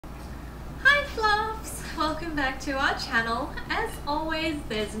welcome back to our channel. As always,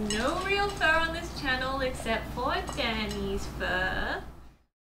 there's no real fur on this channel except for Danny's fur.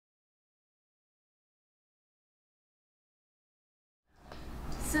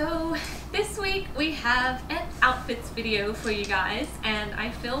 So this week we have an outfits video for you guys, and I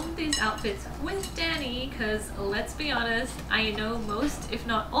filmed these outfits with Danny because, let's be honest, I know most if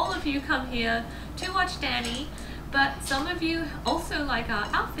not all of you come here to watch Danny, but some of you also like our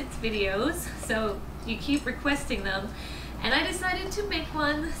outfits videos, so you keep requesting them, and I decided to make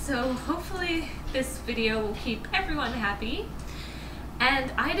one, so hopefully this video will keep everyone happy.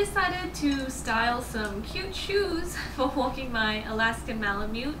 And I decided to style some cute shoes for walking my Alaskan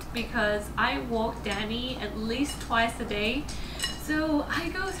Malamute because I walk Danny at least twice a day, so I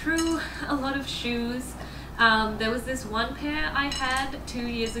go through a lot of shoes. There was this one pair I had 2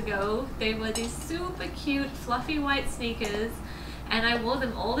 years ago. They were these super cute fluffy white sneakers, and I wore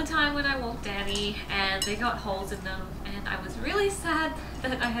them all the time when I walked Danny, and they got holes in them, and I was really sad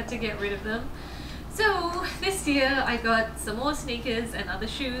that I had to get rid of them. So this year I got some more sneakers and other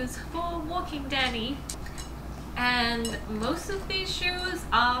shoes for walking Danny, and most of these shoes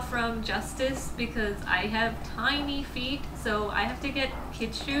are from Justice because I have tiny feet, so I have to get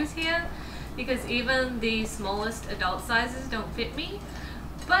kids shoes here because even the smallest adult sizes don't fit me.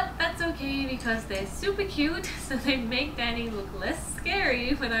 But that's okay because they're super cute, so they make Danny look less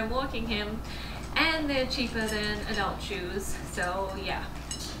scary when I'm walking him, and they're cheaper than adult shoes, so yeah.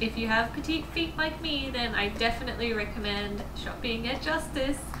 If you have petite feet like me, then I definitely recommend shopping at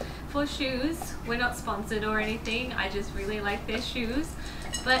Justice for shoes. We're not sponsored or anything, I just really like their shoes.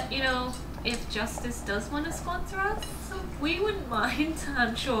 But you know, if Justice does want to sponsor us, we wouldn't mind.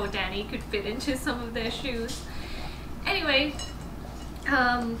 I'm sure Danny could fit into some of their shoes. Anyway,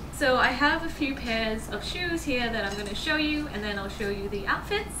 so I have a few pairs of shoes here that I'm going to show you, and then I'll show you the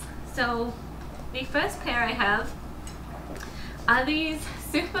outfits. So the first pair I have are these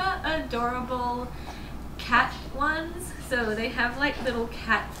super adorable cat ones. So they have like little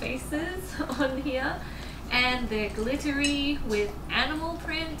cat faces on here, and they're glittery with animal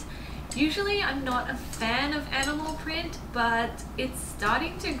print. Usually I'm not a fan of animal print, but it's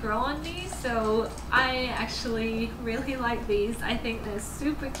starting to grow on me, so I actually really like these. I think they're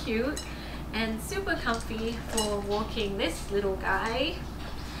super cute and super comfy for walking this little guy.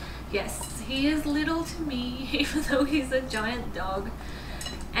 Yes, he is little to me, even though he's a giant dog.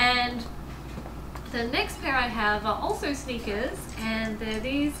 And the next pair I have are also sneakers, and they're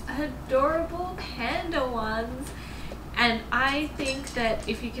these adorable panda ones. And I think that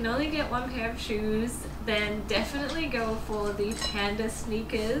if you can only get one pair of shoes, then definitely go for the panda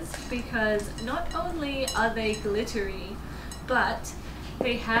sneakers, because not only are they glittery, but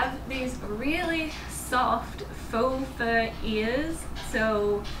they have these really soft faux fur ears.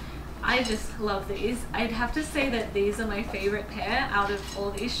 So I just love these. I'd have to say that these are my favorite pair out of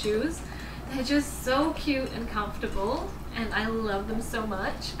all these shoes. They're just so cute and comfortable, and I love them so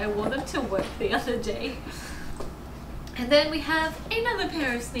much. I wore them to work the other day. And then we have another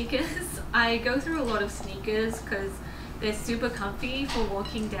pair of sneakers. I go through a lot of sneakers because they're super comfy for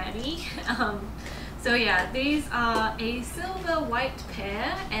walking Danny. So yeah, these are a silver white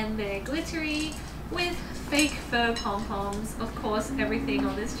pair, and they're glittery with fake fur pom-poms. Of course, everything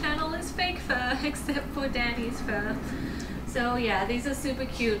on this channel is fake fur except for Danny's fur. So yeah, these are super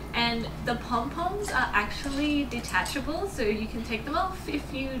cute, and the pom-poms are actually detachable, so you can take them off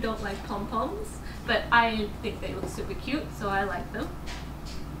if you don't like pom-poms, but I think they look super cute, so I like them.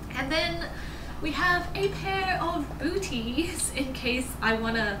 And then we have a pair of booties in case I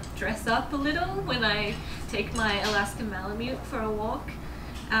want to dress up a little when I take my Alaskan Malamute for a walk.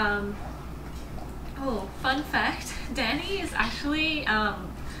 Oh, fun fact, Danny is actually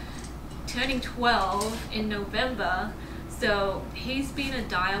turning 12 in November, so he's been a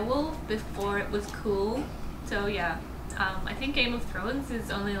direwolf before it was cool. So yeah, I think Game of Thrones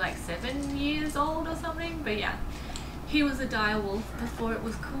is only like 7 years old or something, but yeah, he was a direwolf before it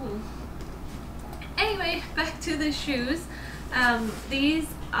was cool. Anyway, back to the shoes. These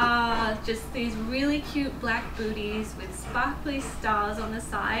are just these really cute black booties with sparkly stars on the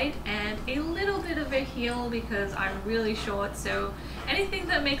side and a little bit of a heel because I'm really short, so anything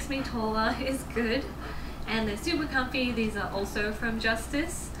that makes me taller is good. And they're super comfy. These are also from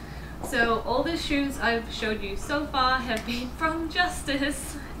Justice. So all the shoes I've showed you so far have been from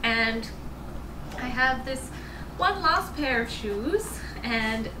Justice, and I have this one last pair of shoes,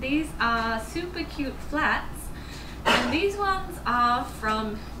 and these are super cute flats, and these ones are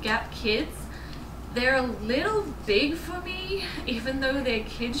from Gap Kids. They're a little big for me, even though they're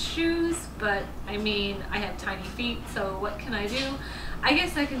kids shoes, but I mean, I have tiny feet, so what can I do? I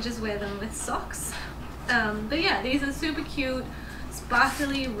guess I can just wear them with socks. But yeah, these are super cute,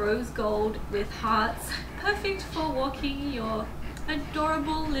 sparkly rose gold with hearts, perfect for walking your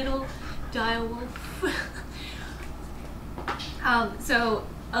adorable little direwolf. So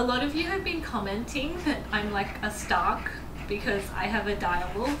a lot of you have been commenting that I'm like a stark because I have a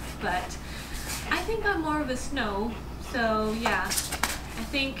direwolf, but I think I'm more of a snow. So yeah, I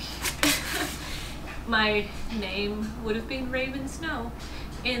think my name would have been Raven Snow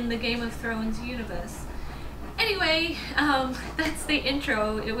in the Game of Thrones universe. Anyway, that's the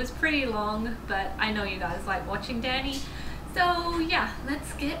intro. It was pretty long, but I know you guys like watching Danny. So yeah,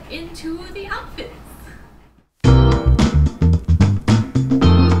 let's get into the outfits.